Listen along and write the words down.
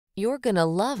You're gonna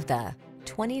love the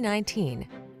 2019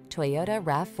 Toyota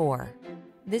RAV4.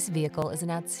 This vehicle is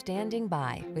an outstanding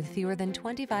buy with fewer than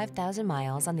 25,000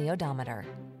 miles on the odometer.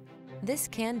 This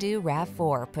can-do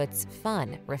RAV4 puts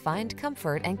fun, refined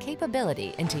comfort, and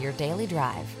capability into your daily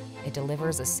drive. It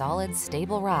delivers a solid,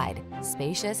 stable ride,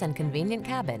 spacious and convenient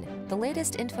cabin, the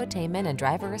latest infotainment and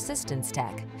driver assistance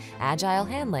tech, agile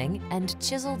handling, and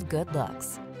chiseled good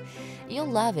looks. You'll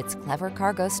love its clever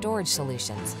cargo storage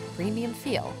solutions, premium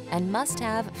feel, and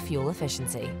must-have fuel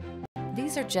efficiency.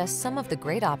 These are just some of the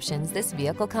great options this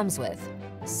vehicle comes with: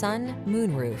 sun,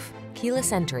 moonroof,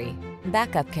 keyless entry,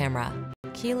 backup camera,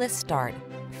 keyless start,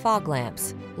 fog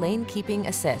lamps, lane keeping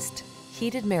assist,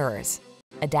 heated mirrors,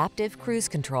 adaptive cruise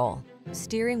control,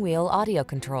 steering wheel audio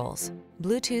controls,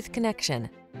 Bluetooth connection.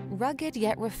 Rugged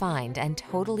yet refined and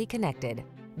totally connected,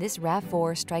 this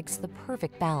RAV4 strikes the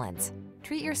perfect balance.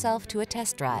 Treat yourself to a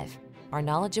test drive. Our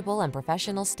knowledgeable and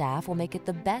professional staff will make it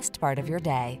the best part of your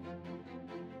day.